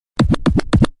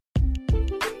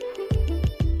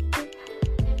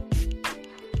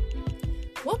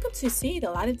to See the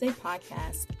Light of Day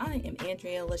podcast. I am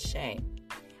Andrea Lachey.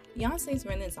 Beyonce's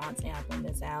Renaissance album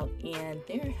is out, and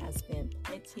there has been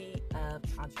plenty of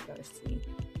controversy.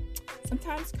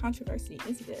 Sometimes controversy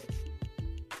is good,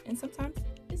 and sometimes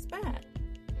it's bad.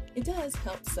 It does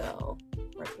help sell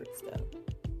records, though.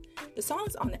 The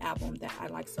songs on the album that I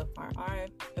like so far are,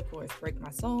 of course, Break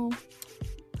My Soul,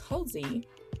 Cozy,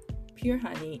 Pure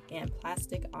Honey, and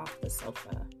Plastic Off the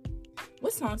Sofa.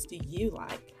 What songs do you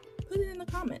like? Put it in the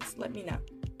comments. Let me know.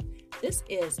 This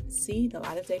is See the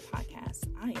Light of Day podcast.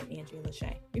 I am Andrea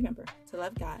Lachey. Remember to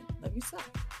love God, love yourself,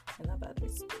 and love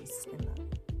others. Peace and love.